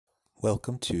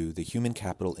Welcome to the Human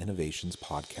Capital Innovations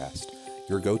Podcast,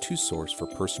 your go-to source for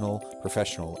personal,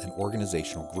 professional, and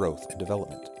organizational growth and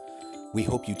development. We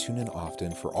hope you tune in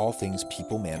often for all things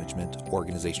people management,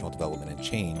 organizational development and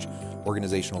change,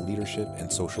 organizational leadership,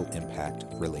 and social impact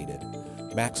related.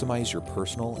 Maximize your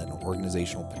personal and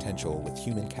organizational potential with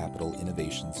Human Capital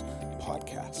Innovations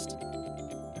Podcast.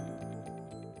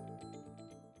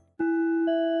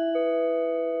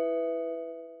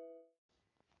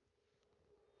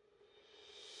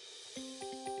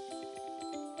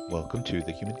 Welcome to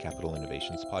the Human Capital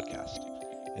Innovations Podcast.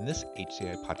 In this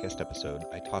HCI podcast episode,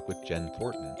 I talk with Jen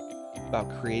Thornton about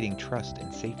creating trust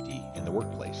and safety in the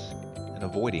workplace and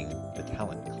avoiding the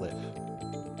talent cliff.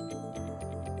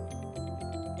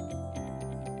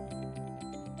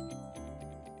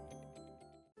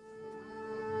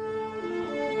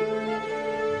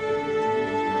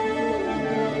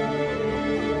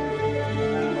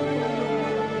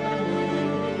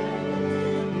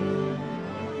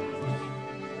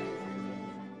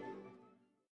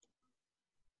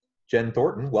 Jen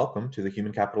Thornton, welcome to the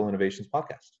Human Capital Innovations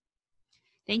Podcast.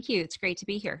 Thank you. It's great to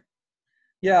be here.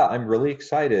 Yeah, I'm really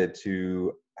excited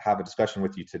to have a discussion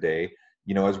with you today.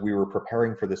 You know, as we were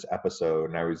preparing for this episode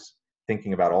and I was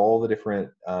thinking about all the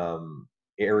different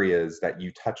areas that you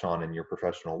touch on in your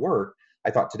professional work,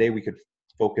 I thought today we could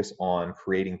focus on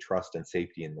creating trust and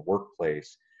safety in the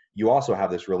workplace. You also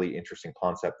have this really interesting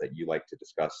concept that you like to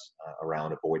discuss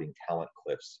around avoiding talent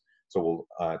cliffs. So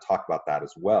we'll talk about that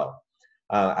as well.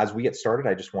 As we get started,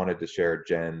 I just wanted to share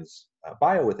Jen's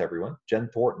bio with everyone. Jen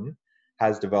Thornton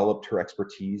has developed her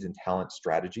expertise in talent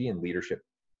strategy and leadership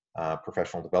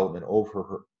professional development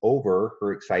over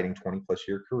her exciting 20-plus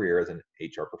year career as an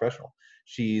HR professional.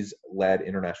 She's led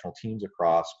international teams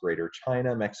across Greater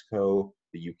China, Mexico,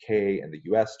 the UK, and the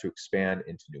US to expand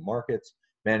into new markets,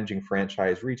 managing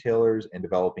franchise retailers, and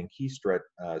developing key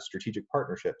strategic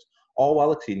partnerships, all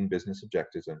while exceeding business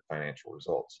objectives and financial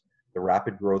results. The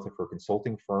rapid growth of her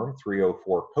consulting firm,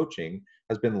 304 Coaching,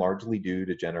 has been largely due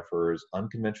to Jennifer's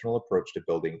unconventional approach to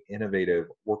building innovative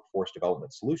workforce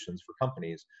development solutions for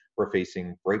companies who are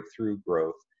facing breakthrough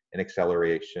growth and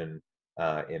acceleration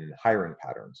in hiring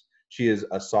patterns. She is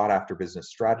a sought-after business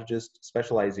strategist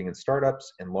specializing in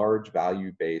startups and large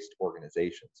value-based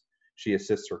organizations. She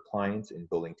assists her clients in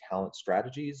building talent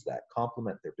strategies that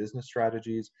complement their business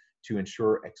strategies to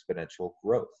ensure exponential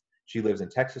growth. She lives in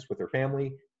Texas with her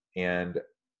family and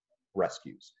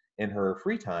rescues. In her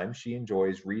free time, she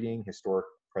enjoys reading, historic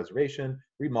preservation,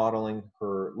 remodeling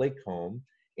her lake home,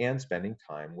 and spending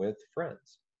time with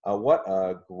friends. What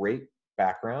a great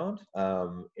background.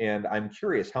 And I'm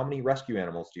curious, how many rescue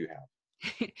animals do you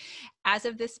have? As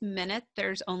of this minute,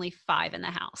 there's only 5 in the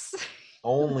house.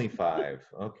 Only 5.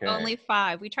 Okay. Only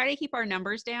 5. We try to keep our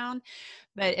numbers down,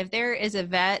 but if there is a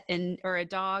vet or a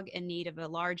dog in need of a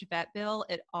large vet bill,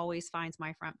 it always finds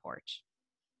my front porch.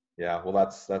 Yeah, well,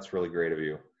 that's really great of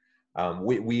you.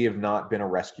 We have not been a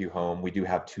rescue home. We do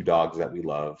have 2 dogs that we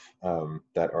love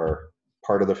that are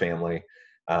part of the family,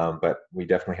 but we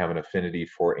definitely have an affinity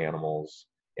for animals,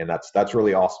 and that's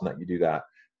really awesome that you do that.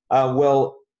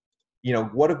 Well, you know,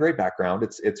 what a great background.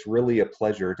 It's really a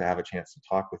pleasure to have a chance to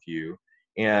talk with you,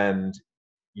 and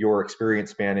your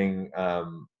experience spanning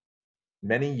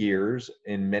many years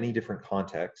in many different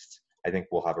contexts. I think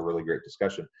we'll have a really great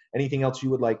discussion. Anything else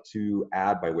you would like to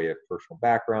add by way of personal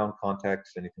background,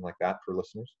 context, anything like that for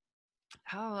listeners?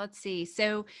 Oh, let's see.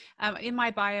 So in my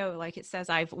bio, like it says,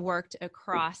 I've worked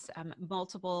across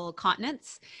multiple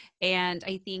continents. And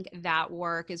I think that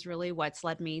work is really what's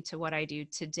led me to what I do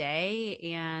today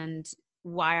and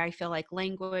why I feel like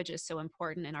language is so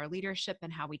important in our leadership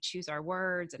and how we choose our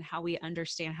words and how we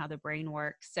understand how the brain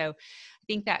works. So I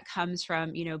think that comes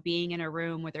from, you know, being in a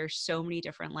room where there's so many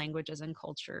different languages and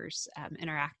cultures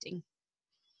interacting.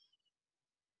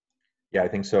 Yeah, I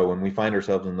think so. When we find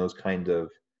ourselves in those kind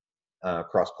of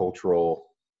cross-cultural,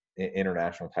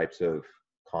 international types of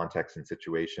contexts and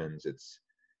situations,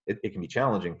 it can be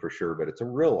challenging for sure, but it's a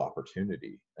real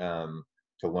opportunity to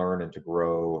learn and to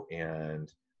grow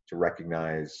and to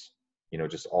recognize, you know,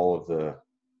 just all of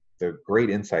the great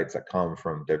insights that come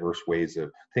from diverse ways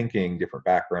of thinking, different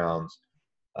backgrounds,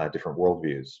 different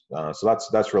worldviews. So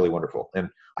that's really wonderful. And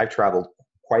I've traveled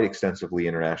quite extensively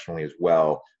internationally as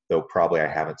well, though probably I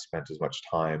haven't spent as much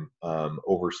time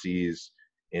overseas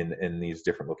in these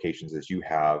different locations as you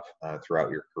have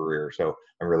throughout your career. So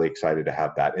I'm really excited to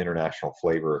have that international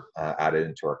flavor added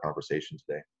into our conversation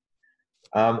today.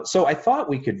 So I thought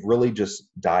we could really just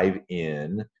dive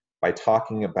in by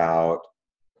talking about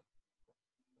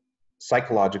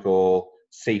psychological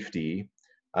safety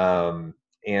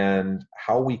and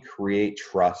how we create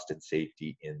trust and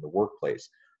safety in the workplace.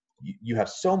 you have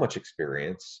so much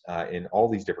experience in all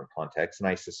these different contexts, and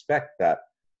I suspect that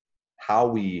how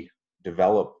we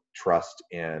develop trust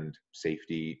and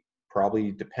safety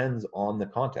probably depends on the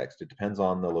context. It depends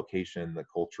on the location, the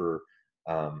culture,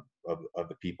 of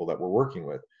the people that we're working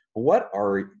with. But what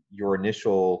are your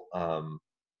initial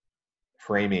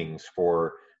framings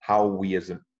for how we as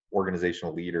an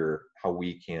organizational leader, how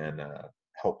we can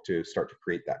help to start to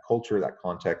create that culture, that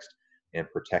context, and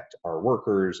protect our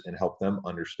workers and help them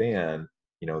understand,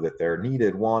 that they're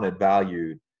needed, wanted,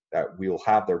 valued, that we'll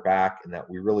have their back, and that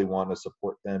we really want to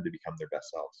support them to become their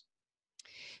best selves.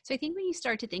 So I think when you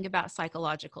start to think about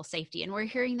psychological safety, and we're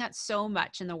hearing that so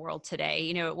much in the world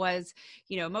today, it was,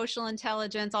 emotional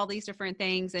intelligence, all these different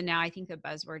things. And now I think the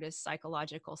buzzword is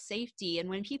psychological safety. And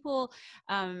when people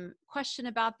question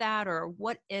about that or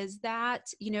what is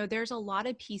that, there's a lot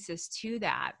of pieces to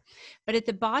that. But at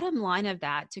the bottom line of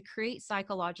that, to create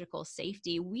psychological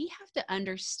safety, we have to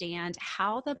understand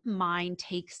how the mind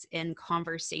takes in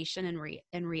conversation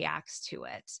and reacts to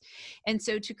it. And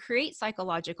so to create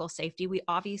psychological safety, we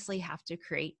obviously have to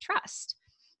create trust.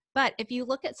 But if you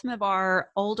look at some of our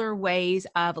older ways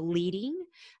of leading,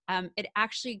 it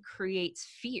actually creates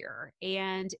fear.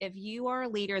 And if you are a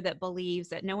leader that believes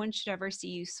that no one should ever see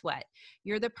you sweat,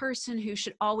 you're the person who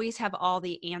should always have all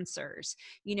the answers.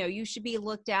 You should be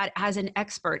looked at as an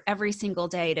expert every single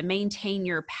day to maintain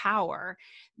your power.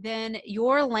 Then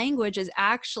your language is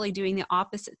actually doing the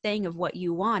opposite thing of what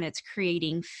you want. It's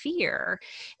creating fear.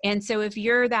 And so if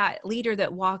you're that leader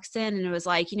that walks in and it was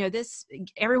like,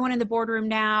 everyone in the boardroom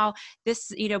now,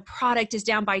 this, product is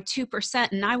down by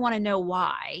 2% and I want to know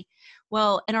why.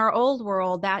 Well, in our old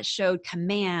world, that showed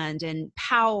command and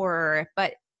power,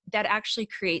 but that actually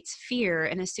creates fear.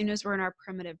 And as soon as we're in our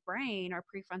primitive brain, our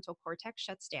prefrontal cortex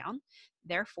shuts down.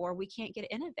 Therefore, we can't get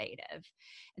innovative.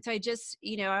 And so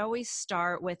I always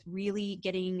start with really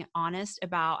getting honest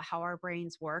about how our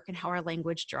brains work and how our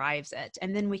language drives it.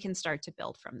 And then we can start to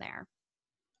build from there.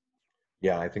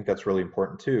 Yeah, I think that's really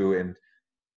important too. And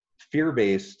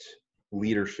fear-based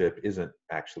leadership isn't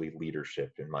actually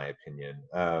leadership, in my opinion.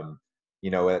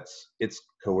 It's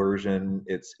coercion,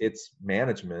 it's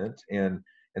management,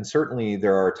 and certainly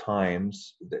there are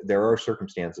times, there are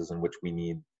circumstances in which we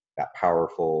need that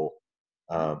powerful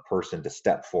person to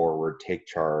step forward, take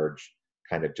charge,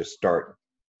 kind of just start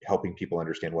helping people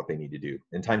understand what they need to do.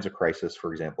 In times of crisis,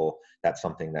 for example, that's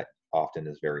something that often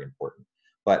is very important.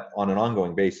 But on an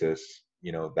ongoing basis,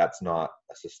 that's not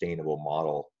a sustainable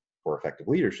model for effective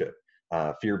leadership.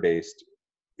 Fear-based,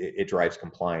 it drives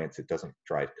compliance, it doesn't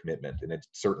drive commitment, and it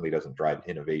certainly doesn't drive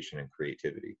innovation and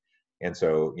creativity. And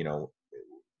so,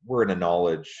 we're in a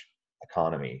knowledge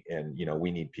economy, and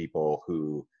we need people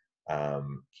who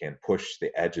can push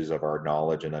the edges of our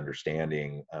knowledge and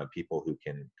understanding, people who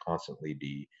can constantly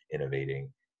be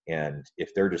innovating. And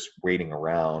if they're just waiting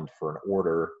around for an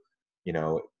order,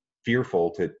 fearful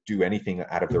to do anything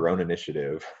out of their own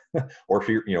initiative, or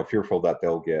fearful that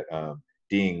they'll get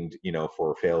dinged,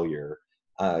 for failure.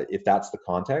 If that's the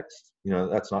context,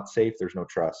 that's not safe. There's no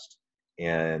trust,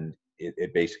 and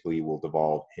it basically will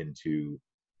devolve into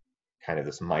kind of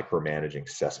this micromanaging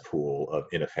cesspool of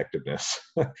ineffectiveness.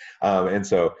 And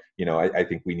so, I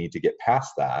think we need to get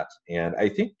past that. And I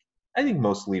think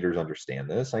most leaders understand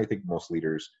this. I think most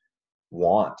leaders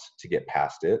want to get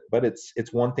past it, but it's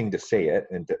one thing to say it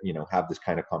and to, have this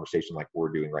kind of conversation like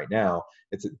we're doing right now.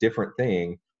 It's a different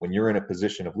thing when you're in a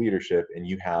position of leadership and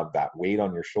you have that weight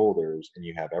on your shoulders and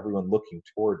you have everyone looking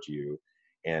towards you,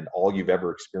 and all you've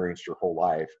ever experienced your whole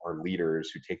life are leaders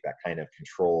who take that kind of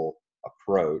control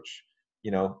approach.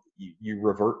 You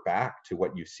revert back to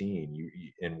what you've seen,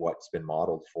 and what's been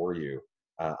modeled for you,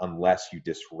 unless you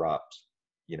disrupt,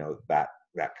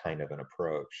 that kind of an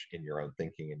approach in your own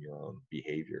thinking and your own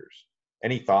behaviors.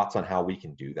 Any thoughts on how we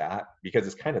can do that? Because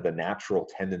it's kind of the natural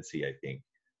tendency, I think,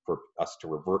 for us to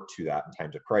revert to that in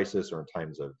times of crisis or in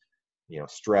times of,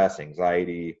 stress,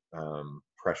 anxiety,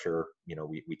 pressure.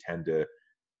 We tend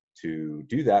to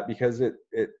do that because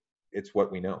it's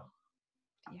what we know.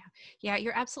 Yeah,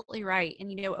 you're absolutely right.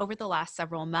 And, over the last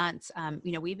several months,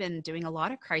 we've been doing a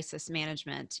lot of crisis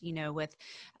management, with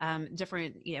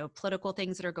different, political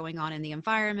things that are going on in the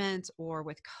environment or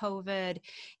with COVID.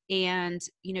 And,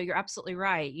 you're absolutely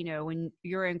right. When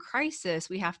you're in crisis,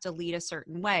 we have to lead a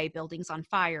certain way. Buildings on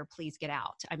fire, please get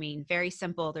out. I mean, very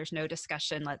simple. There's no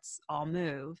discussion. Let's all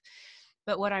move.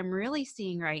 But what I'm really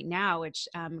seeing right now, which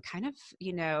kind of,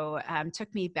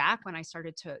 took me back when I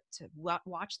started to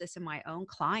watch this in my own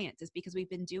clients, is because we've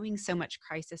been doing so much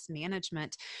crisis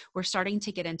management, we're starting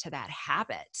to get into that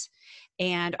habit.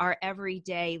 And our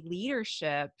everyday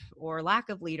leadership or lack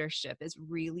of leadership is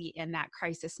really in that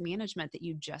crisis management that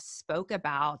you just spoke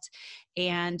about.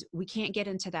 And we can't get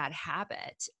into that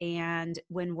habit. And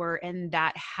when we're in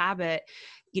that habit,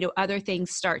 other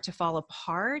things start to fall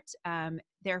apart.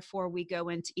 Therefore, we go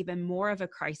into even more of a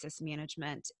crisis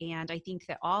management. And I think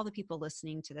that all the people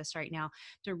listening to this right now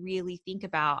to really think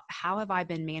about, how have I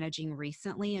been managing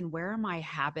recently and where are my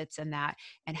habits in that?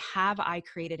 And have I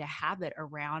created a habit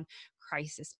around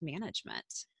crisis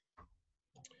management?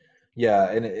 Yeah,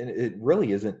 and it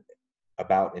really isn't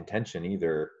about intention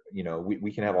either.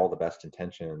 We can have all the best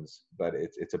intentions, but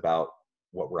it's about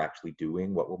what we're actually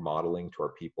doing, what we're modeling to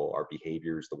our people, our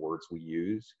behaviors, the words we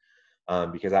use,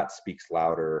 because that speaks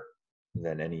louder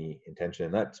than any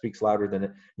intention. That speaks louder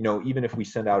than, even if we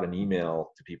send out an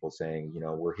email to people saying,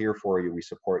 we're here for you, we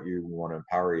support you, we want to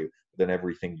empower you, then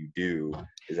everything you do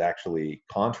is actually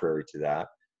contrary to that.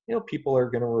 People are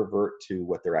going to revert to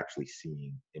what they're actually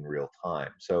seeing in real time.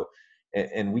 So,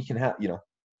 and we can have,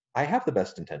 I have the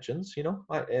best intentions,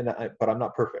 but I'm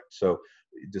not perfect. So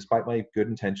despite my good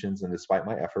intentions and despite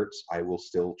my efforts, I will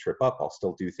still trip up. I'll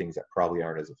still do things that probably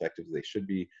aren't as effective as they should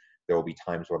be. There will be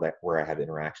times where I have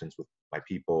interactions with my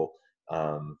people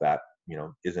that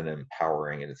isn't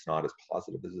empowering and it's not as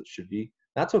positive as it should be.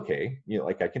 That's okay.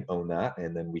 Like I can own that,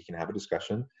 and then we can have a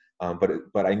discussion.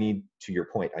 But I need, to your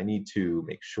point, I need to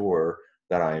make sure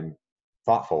that I'm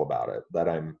thoughtful about it, that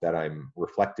I'm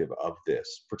reflective of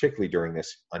this, particularly during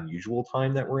this unusual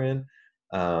time that we're in.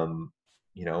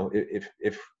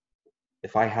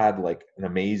 If I had like an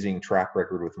amazing track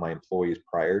record with my employees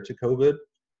prior to COVID,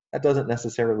 that doesn't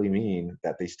necessarily mean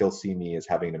that they still see me as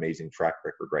having an amazing track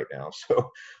record right now. So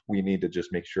we need to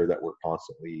just make sure that we're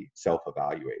constantly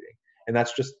self-evaluating. And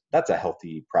that's a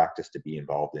healthy practice to be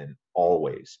involved in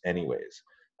always, anyways,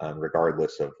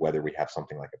 regardless of whether we have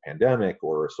something like a pandemic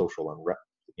or a social unrest,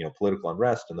 political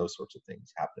unrest and those sorts of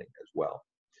things happening as well.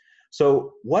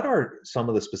 So what are some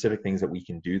of the specific things that we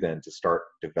can do then to start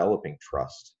developing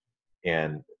trust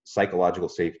and psychological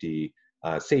safety,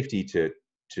 safety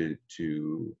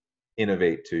to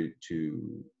innovate,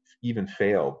 to even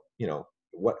fail?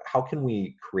 How can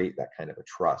we create that kind of a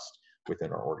trust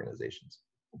within our organizations?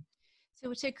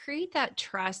 So to create that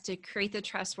trust, to create the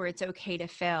trust where it's okay to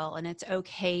fail and it's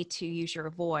okay to use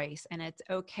your voice and it's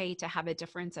okay to have a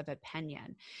difference of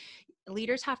opinion,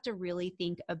 leaders have to really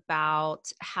think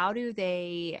about how do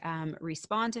they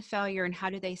respond to failure and how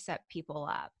do they set people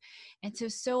up. And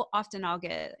so often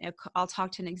I'll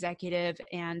talk to an executive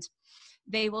and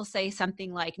they will say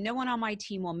something like, no one on my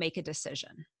team will make a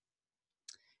decision.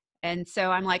 And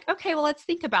so I'm like, okay, well, let's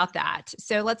think about that.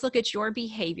 So let's look at your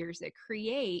behaviors that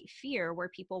create fear where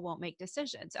people won't make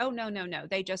decisions. Oh, no, no, no.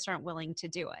 They just aren't willing to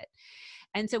do it.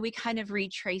 And so we kind of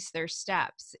retrace their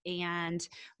steps. And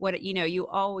what, you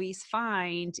always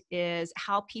find is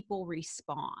how people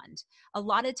respond. A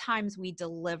lot of times we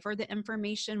deliver the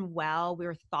information well,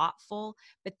 we're thoughtful,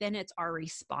 but then it's our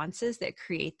responses that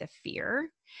create the fear.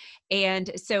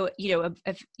 And so,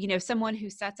 if someone who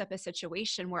sets up a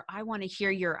situation where I want to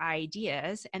hear your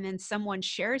ideas, and then someone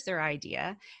shares their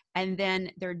idea, and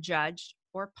then they're judged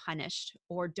or punished,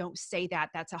 or don't say that,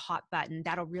 that's a hot button,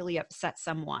 that'll really upset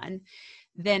someone,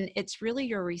 then it's really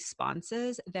your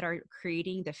responses that are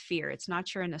creating the fear. It's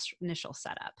not your initial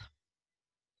setup.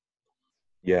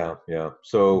 Yeah, yeah.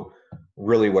 So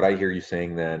really what I hear you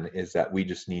saying then is that we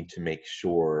just need to make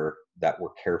sure that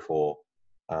we're careful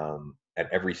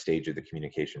at every stage of the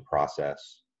communication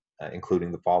process,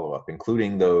 including the follow-up,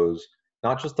 including those,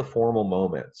 not just the formal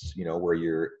moments, where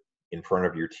you're in front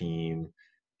of your team,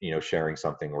 sharing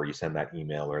something, or you send that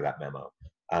email or that memo.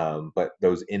 But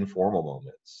those informal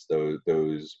moments,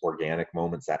 those organic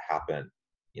moments that happen,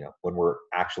 when we're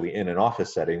actually in an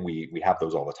office setting, we have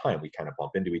those all the time. We kind of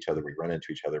bump into each other, we run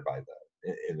into each other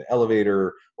in the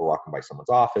elevator, we're walking by someone's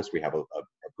office, we have a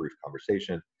brief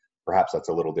conversation. Perhaps that's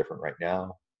a little different right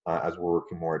now, as we're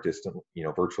working more distant,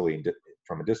 virtually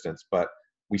from a distance, but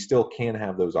we still can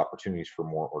have those opportunities for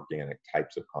more organic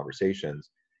types of conversations.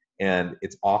 And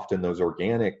it's often those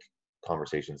organic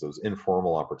conversations, those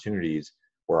informal opportunities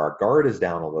where our guard is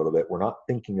down a little bit, we're not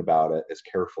thinking about it as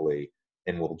carefully,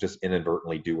 and we'll just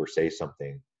inadvertently do or say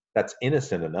something that's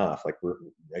innocent enough, like we're,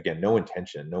 again, no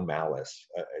intention, no malice,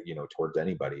 towards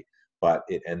anybody, but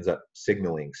it ends up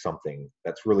signaling something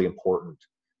that's really important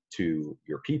to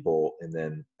your people. And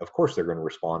then of course they're going to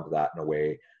respond to that in a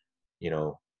way,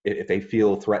 if they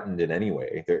feel threatened in any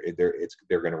way,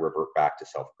 they're going to revert back to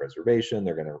self-preservation.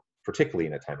 They're going to, particularly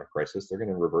in a time of crisis, they're going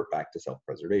to revert back to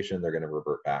self-preservation. They're going to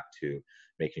revert back to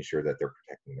making sure that they're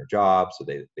protecting their job so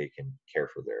they can care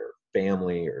for their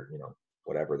family, or,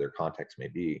 whatever their context may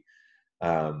be.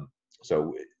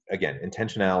 So again,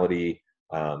 intentionality,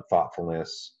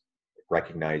 thoughtfulness,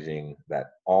 recognizing that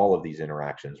all of these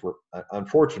interactions, we're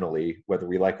unfortunately, whether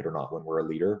we like it or not, when we're a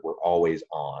leader, we're always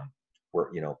on.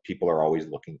 People are always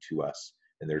looking to us,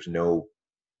 and there's no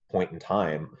point in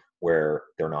time where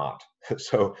they're not.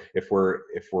 So if we're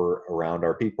around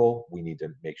our people, we need to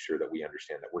make sure that we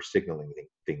understand that we're signaling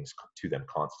things to them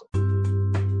constantly.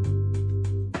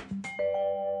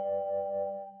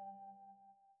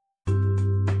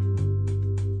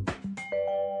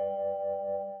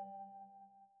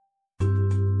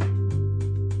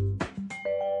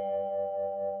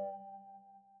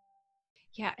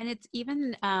 Yeah, and it's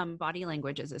even body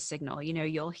language as a signal.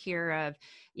 You'll hear of,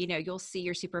 you'll see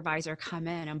your supervisor come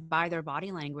in, and by their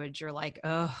body language, you're like,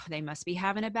 oh, they must be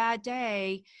having a bad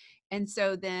day. And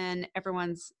so then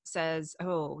everyone says,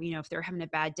 oh, if they're having a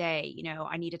bad day,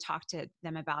 I need to talk to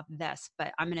them about this,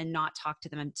 but I'm going to not talk to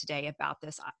them today about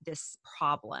this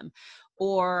problem.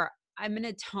 Or I'm going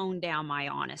to tone down my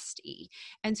honesty.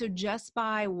 And so just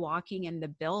by walking in the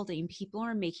building, people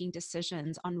are making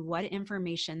decisions on what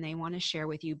information they want to share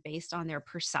with you based on their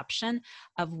perception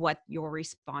of what your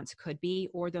response could be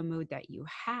or the mood that you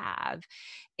have.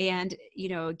 And,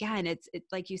 again, it's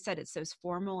like you said, it's those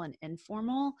formal and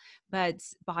informal, but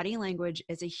body language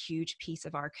is a huge piece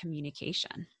of our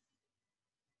communication.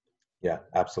 Yeah,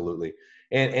 absolutely.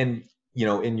 And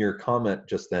in your comment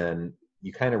just then,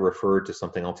 you kind of referred to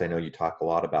something else I know you talk a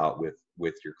lot about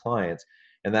with your clients,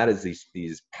 and that is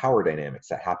these power dynamics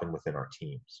that happen within our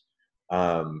teams.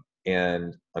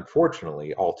 And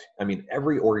unfortunately,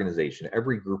 every organization,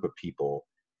 every group of people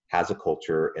has a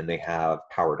culture, and they have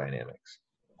power dynamics.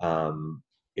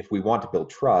 If we want to build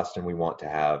trust and we want to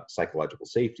have psychological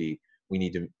safety, we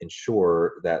need to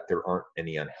ensure that there aren't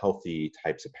any unhealthy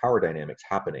types of power dynamics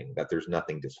happening, that there's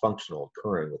nothing dysfunctional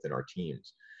occurring within our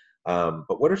teams.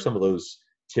 But what are some of those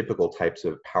typical types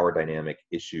of power dynamic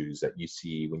issues that you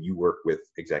see when you work with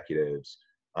executives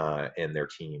and their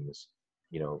teams?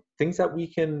 Things that we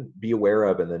can be aware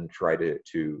of and then try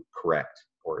to correct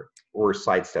or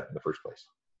sidestep in the first place.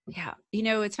 Yeah.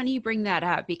 It's funny you bring that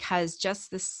up, because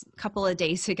just this couple of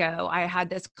days ago, I had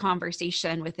this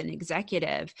conversation with an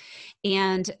executive,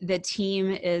 and the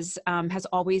team has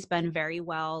always been very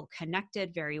well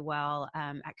connected, very well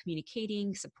at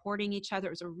communicating, supporting each other.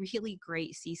 It was a really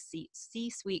great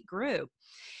C-suite group.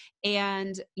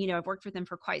 And, I've worked with them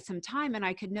for quite some time, and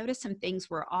I could notice some things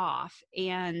were off.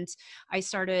 And I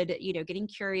started, getting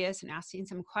curious and asking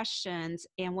some questions.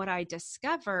 And what I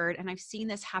discovered, and I've seen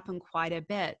this happen quite a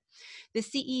bit, the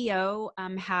CEO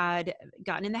had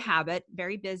gotten in the habit,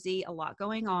 very busy, a lot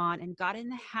going on, and got in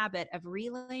the habit of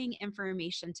relaying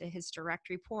information to his direct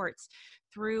reports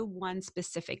through one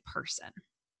specific person.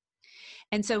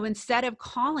 And so instead of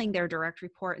calling their direct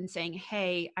report and saying,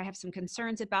 hey, I have some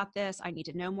concerns about this, I need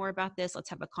to know more about this, let's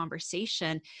have a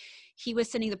conversation, he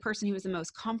was sending the person he was the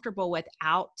most comfortable with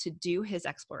out to do his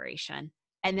exploration.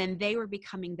 And then they were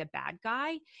becoming the bad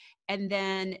guy. And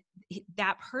then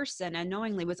that person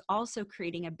unknowingly was also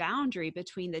creating a boundary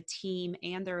between the team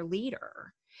and their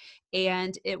leader.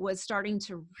 And it was starting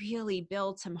to really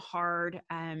build some hard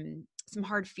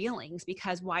feelings,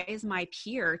 because why is my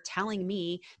peer telling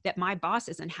me that my boss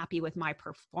isn't happy with my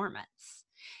performance?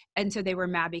 And so they were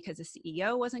mad because the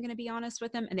CEO wasn't going to be honest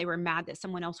with them, and they were mad that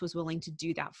someone else was willing to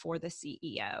do that for the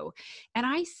CEO. And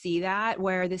I see that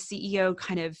where the CEO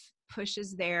kind of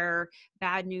pushes their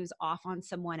bad news off on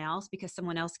someone else, because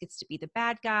someone else gets to be the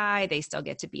bad guy. They still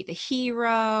get to be the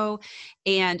hero.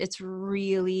 And it's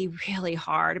really, really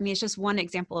hard. I mean, it's just one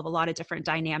example of a lot of different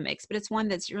dynamics, but it's one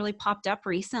that's really popped up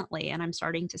recently, and I'm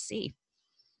starting to see.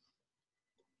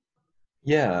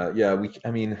 Yeah.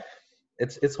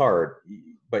 It's hard,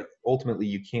 but ultimately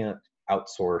you can't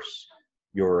outsource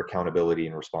your accountability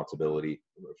and responsibility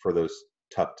for those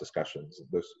tough discussions,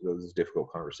 those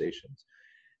difficult conversations.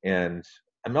 And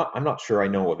I'm not sure I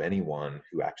know of anyone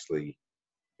who actually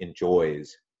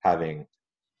enjoys having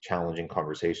challenging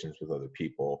conversations with other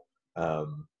people.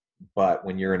 But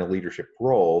when you're in a leadership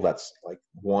role, that's like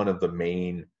one of the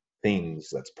main things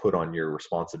that's put on your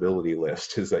responsibility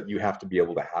list, is that you have to be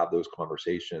able to have those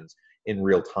conversations in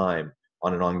real time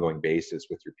on an ongoing basis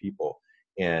with your people,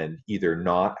 and either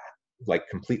not, like,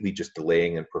 completely just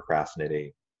delaying and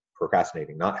procrastinating,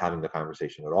 not having the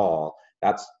conversation at all.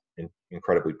 That's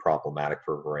incredibly problematic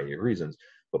for a variety of reasons.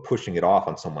 But pushing it off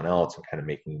on someone else and kind of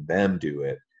making them do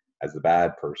it, as the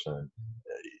bad person,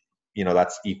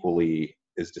 that's equally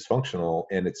is dysfunctional,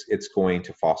 and it's going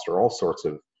to foster all sorts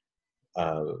of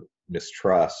uh,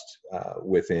 mistrust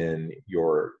within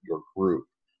your group.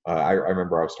 I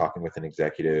remember I was talking with an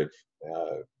executive,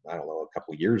 I don't know, a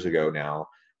couple of years ago now,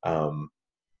 um,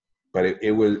 but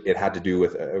it had to do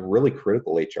with a really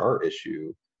critical HR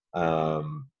issue,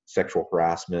 sexual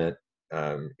harassment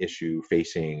issue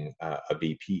facing a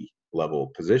VP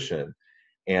level position,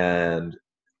 and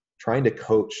trying to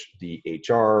coach the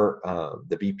HR,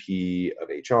 the VP of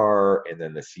HR, and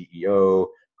then the CEO.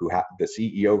 The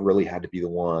CEO really had to be the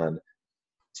one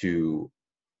to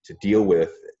deal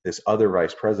with this other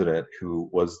vice president who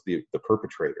was the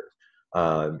perpetrator.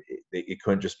 It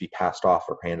couldn't just be passed off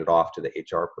or handed off to the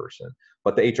HR person,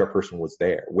 but the HR person was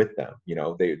there with them.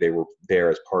 They were there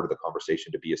as part of the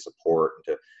conversation to be a support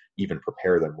and to even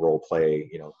prepare them role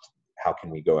play. How can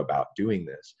we go about doing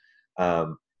this?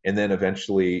 And then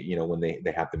eventually, when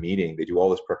they have the meeting, they do all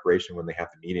this preparation. When they have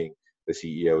the meeting, the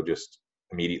CEO just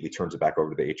immediately turns it back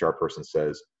over to the HR person,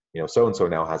 says, so and so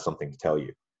now has something to tell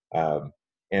you.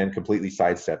 And completely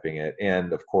sidestepping it.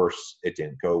 And of course, it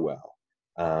didn't go well.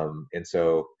 And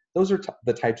so those are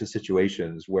the types of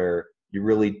situations where you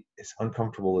really, as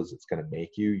uncomfortable as it's going to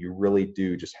make you, you really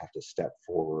do just have to step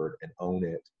forward and own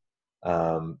it.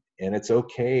 And it's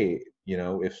okay,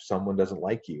 if someone doesn't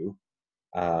like you,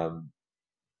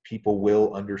 people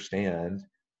will understand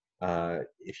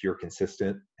if you're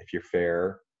consistent, if you're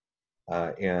fair,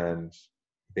 and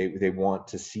they want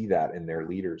to see that in their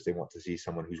leaders. They want to see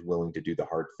someone who's willing to do the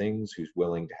hard things, who's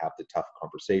willing to have the tough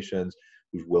conversations,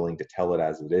 who's willing to tell it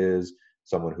as it is,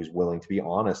 someone who's willing to be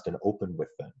honest and open with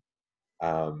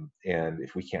them. And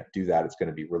if we can't do that, it's going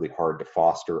to be really hard to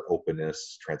foster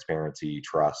openness, transparency,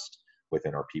 trust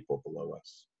within our people below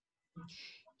us.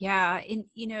 Yeah.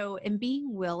 And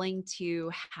being willing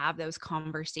to have those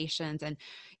conversations and,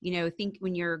 think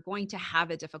when you're going to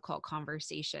have a difficult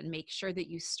conversation, make sure that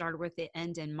you start with the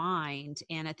end in mind.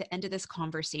 And at the end of this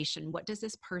conversation, what does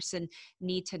this person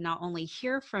need to not only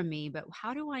hear from me, but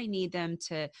how do I need them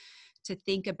to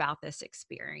think about this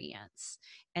experience?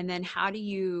 And then how do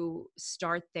you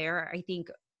start there? I think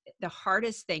the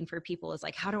hardest thing for people is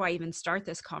like, how do I even start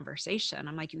this conversation?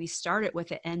 I'm like, we start it with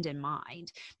the end in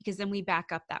mind, because then we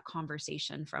back up that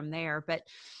conversation from there. But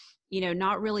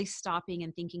not really stopping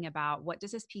and thinking about, what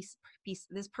does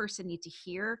this person need to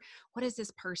hear? What does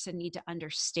this person need to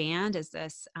understand?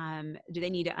 Do they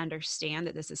need to understand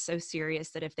that this is so serious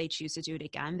that if they choose to do it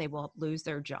again, they will lose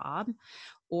their job?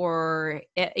 Or,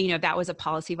 that was a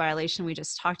policy violation we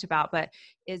just talked about, but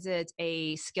is it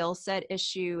a skill set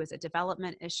issue? Is it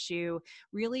development issue?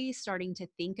 Really starting to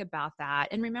think about that,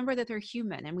 and remember that they're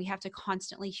human and we have to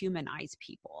constantly humanize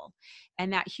people.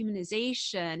 And that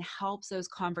humanization helps those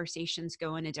conversations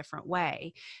go in a different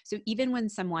way. So even when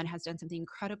someone has done something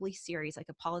incredibly serious, like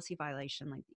a policy violation,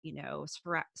 like,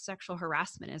 sexual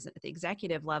harassment is at the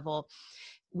executive level,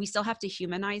 we still have to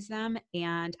humanize them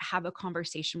and have a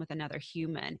conversation with another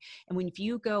human. And if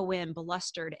you go in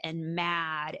blustered and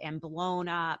mad and blown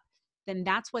up, then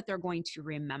that's what they're going to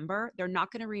remember. They're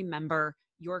not going to remember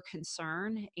your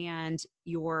concern and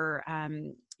your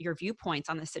viewpoints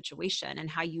on the situation and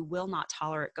how you will not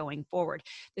tolerate going forward.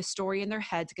 The story in their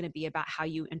head's going to be about how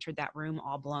you entered that room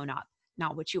all blown up,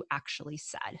 not what you actually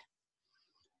said.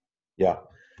 Yeah.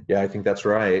 Yeah, I think that's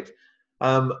right.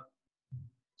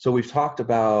 So we've talked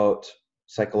about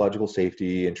psychological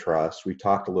safety and trust. We've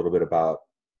talked a little bit about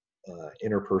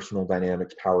interpersonal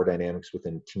dynamics, power dynamics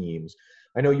within teams.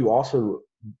 I know you also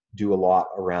do a lot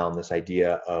around this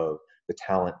idea of the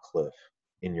talent cliff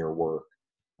in your work.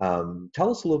 Tell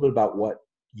us a little bit about what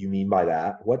you mean by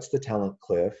that. What's the talent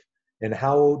cliff, and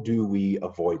how do we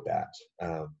avoid that?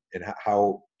 And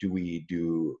how do we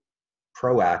do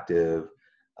proactive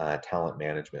talent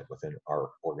management within our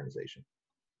organization?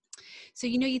 So,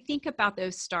 you think about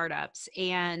those startups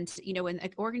and, when an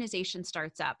organization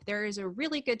starts up, there is a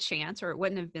really good chance, or it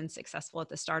wouldn't have been successful at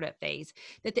the startup phase,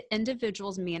 that the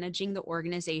individuals managing the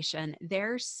organization,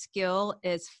 their skill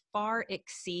is far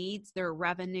exceeds their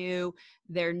revenue,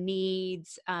 their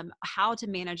needs, how to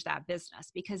manage that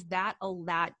business, because that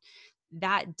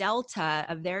delta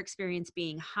of their experience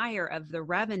being higher of the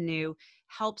revenue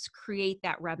helps create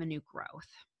that revenue growth.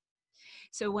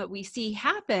 So what we see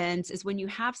happens is when you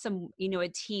have a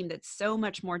team that's so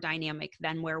much more dynamic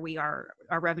than where we are,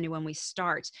 our revenue when we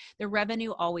start, the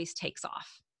revenue always takes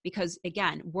off, because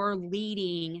again, we're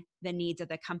leading the needs of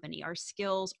the company. Our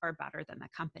skills are better than the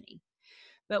company.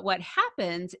 But what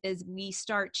happens is we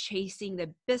start chasing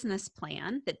the business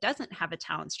plan that doesn't have a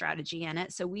talent strategy in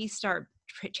it. So we start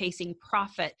chasing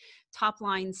profit, top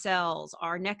line sales,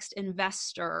 our next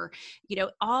investor,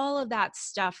 all of that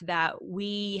stuff that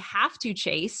we have to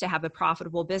chase to have a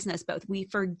profitable business, but we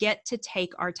forget to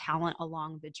take our talent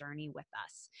along the journey with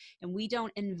us. And we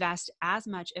don't invest as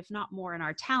much, if not more, in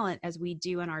our talent as we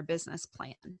do in our business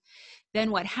plan. Then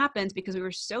what happens, because we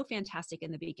were so fantastic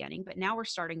in the beginning, but now we're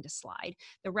starting to slide,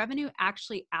 the revenue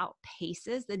actually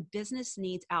outpaces, the business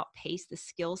needs outpace the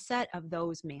skill set of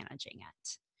those managing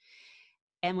it.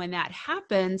 And when that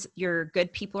happens, your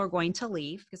good people are going to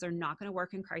leave because they're not going to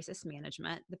work in crisis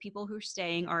management. The people who are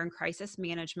staying are in crisis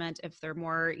management. If they're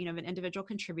more, of an individual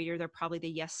contributor, they're probably the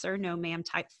yes sir, no ma'am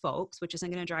type folks, which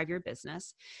isn't going to drive your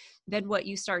business. Then what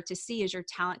you start to see is your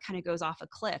talent kind of goes off a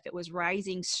cliff. It was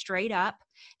rising straight up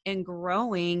and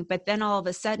growing, but then all of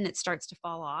a sudden it starts to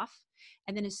fall off.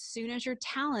 And then as soon as your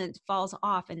talent falls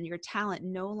off and your talent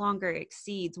no longer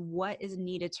exceeds what is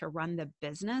needed to run the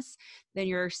business, then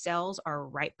your sales are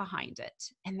right behind it.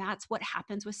 And that's what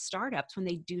happens with startups when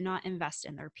they do not invest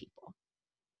in their people.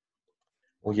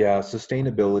 Well, yeah,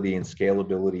 sustainability and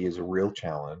scalability is a real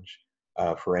challenge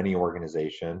for any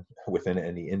organization within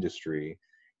any industry.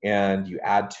 And you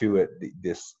add to it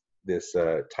this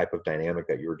type of dynamic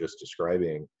that you were just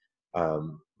describing.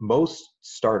 Most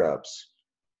startups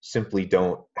simply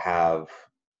don't have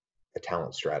a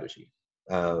talent strategy.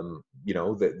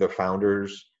 The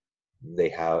founders, they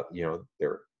have,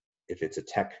 if it's a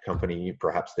tech company,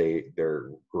 perhaps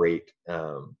they're great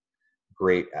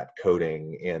at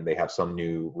coding and they have some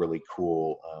new really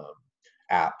cool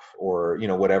app, or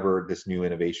whatever this new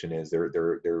innovation is.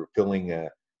 They're filling a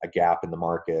gap in the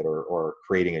market, or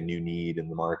creating a new need in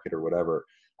the market, or whatever.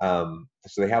 So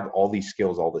they have all these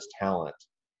skills, all this talent.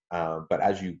 But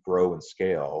as you grow and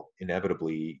scale,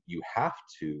 inevitably you have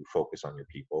to focus on your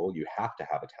people. You have to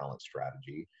have a talent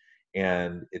strategy,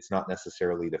 and it's not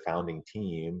necessarily the founding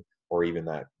team or even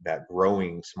that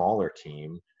growing smaller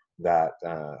team that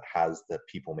has the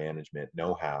people management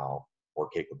know-how or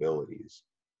capabilities.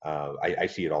 I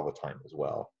see it all the time as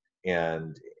well,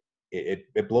 and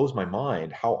it blows my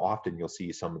mind how often you'll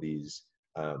see some of these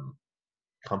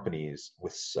companies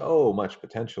with so much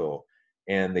potential,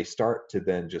 and they start to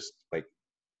then just like,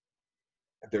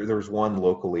 there's one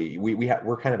locally,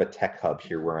 we're kind of a tech hub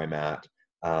here where I'm at,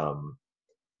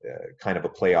 kind of a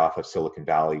play off of Silicon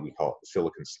Valley. We call it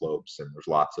Silicon Slopes, and there's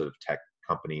lots of tech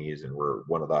companies, and we're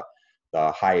one of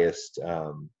the highest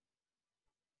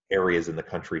areas in the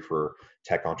country for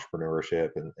tech entrepreneurship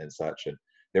and such. And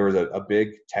there was a big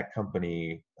tech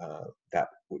company that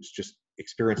was just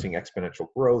experiencing exponential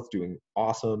growth, doing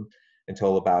awesome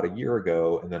until about a year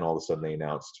ago, and then all of a sudden they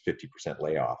announced 50%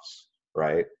 layoffs,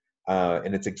 right?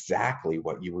 And it's exactly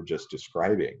what you were just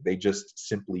describing. They just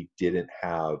simply didn't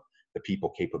have the people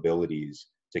capabilities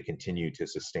to continue to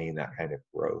sustain that kind of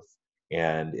growth,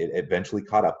 and it eventually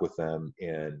caught up with them,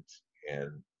 and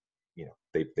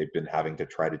they've been having to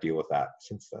try to deal with that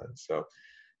since then. So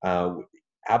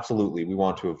absolutely, we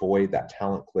want to avoid that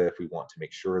talent cliff. We want to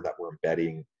make sure that we're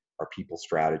embedding our people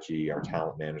strategy, our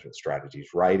talent management strategies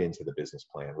right into the business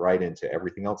plan, right into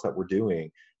everything else that we're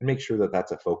doing, and make sure that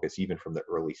that's a focus even from the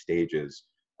early stages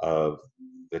of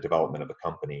the development of a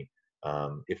company,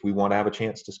 if we want to have a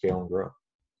chance to scale and grow.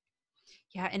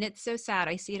 Yeah, and it's so sad.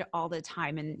 I see it all the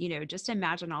time. And, just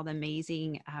imagine all the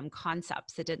amazing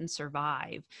concepts that didn't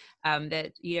survive,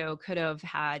 that, could have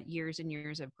had years and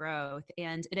years of growth.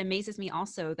 And it amazes me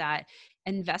also that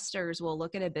investors will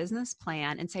look at a business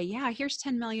plan and say, yeah, here's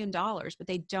 $10 million, but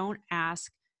they don't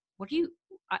ask,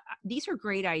 these are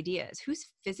great ideas. Who's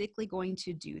physically going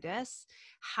to do this?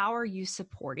 How are you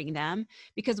supporting them?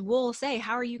 Because we'll say,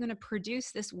 how are you going to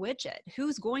produce this widget?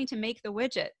 Who's going to make the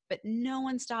widget? But no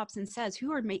one stops and says,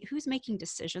 who's making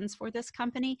decisions for this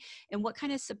company, and what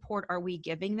kind of support are we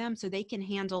giving them so they can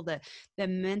handle the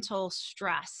mental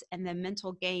stress and the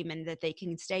mental game, and that they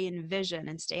can stay in vision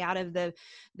and stay out of the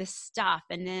stuff.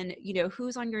 And then,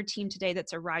 who's on your team today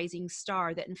that's a rising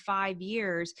star that in 5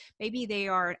 years, maybe they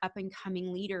are an up and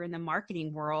coming leader in the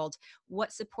marketing world.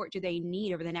 What support do they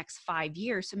need over the next 5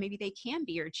 years? So maybe they can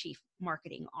be your chief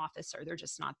marketing officer. They're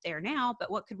just not there now,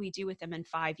 but what could we do with them in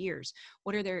 5 years?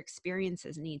 What are their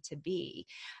experiences need to be?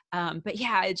 But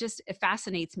yeah, it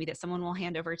fascinates me that someone will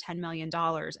hand over $10 million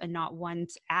and not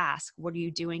once ask, what are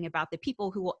you doing about the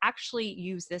people who will actually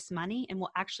use this money and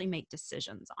will actually make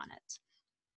decisions on it?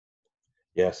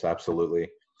 Yes, absolutely.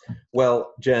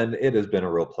 Well, Jen, it has been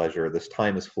a real pleasure. This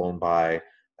time has flown by.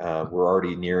 We're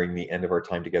already nearing the end of our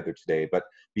time together today. But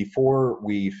before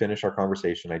we finish our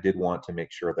conversation, I did want to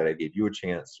make sure that I gave you a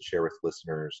chance to share with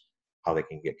listeners how they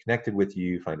can get connected with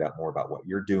you, find out more about what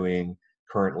you're doing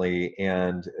currently,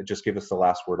 and just give us the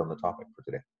last word on the topic for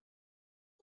today.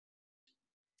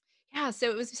 Yeah,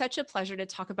 so it was such a pleasure to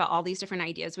talk about all these different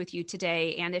ideas with you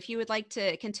today. And if you would like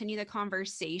to continue the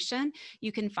conversation,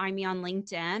 you can find me on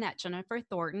LinkedIn at Jennifer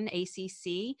Thornton, ACC.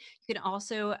 You can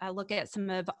also look at some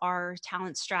of our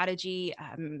talent strategy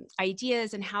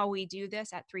ideas and how we do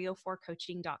this at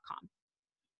 304coaching.com.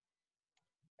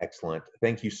 Excellent.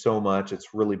 Thank you so much.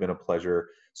 It's really been a pleasure.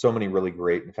 So many really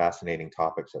great and fascinating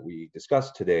topics that we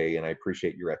discussed today, and I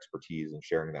appreciate your expertise in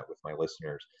sharing that with my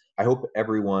listeners. I hope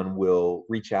everyone will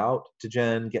reach out to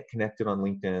Jen, get connected on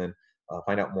LinkedIn,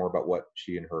 find out more about what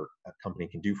she and her company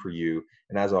can do for you.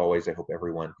 And as always, I hope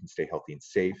everyone can stay healthy and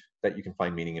safe, that you can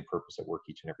find meaning and purpose at work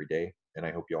each and every day. And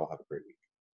I hope you all have a great week.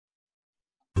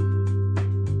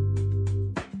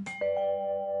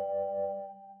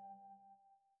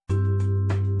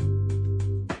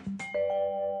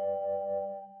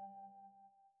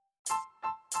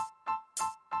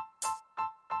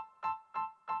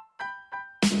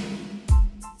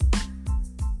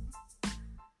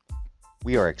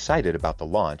 We are excited about the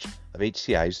launch of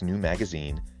HCI's new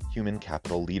magazine, Human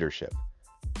Capital Leadership.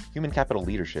 Human Capital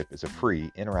Leadership is a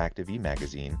free, interactive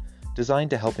e-magazine designed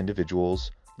to help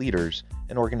individuals, leaders,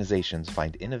 and organizations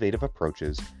find innovative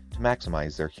approaches to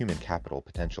maximize their human capital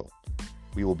potential.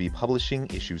 We will be publishing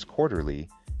issues quarterly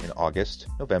in August,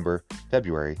 November,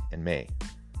 February, and May.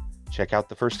 Check out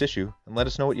the first issue and let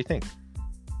us know what you think.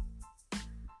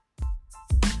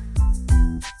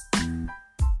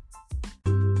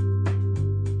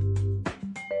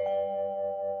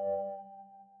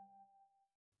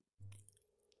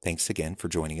 Thanks again for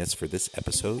joining us for this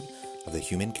episode of the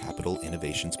Human Capital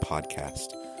Innovations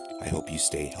Podcast. I hope you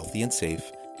stay healthy and safe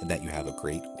and that you have a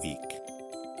great week.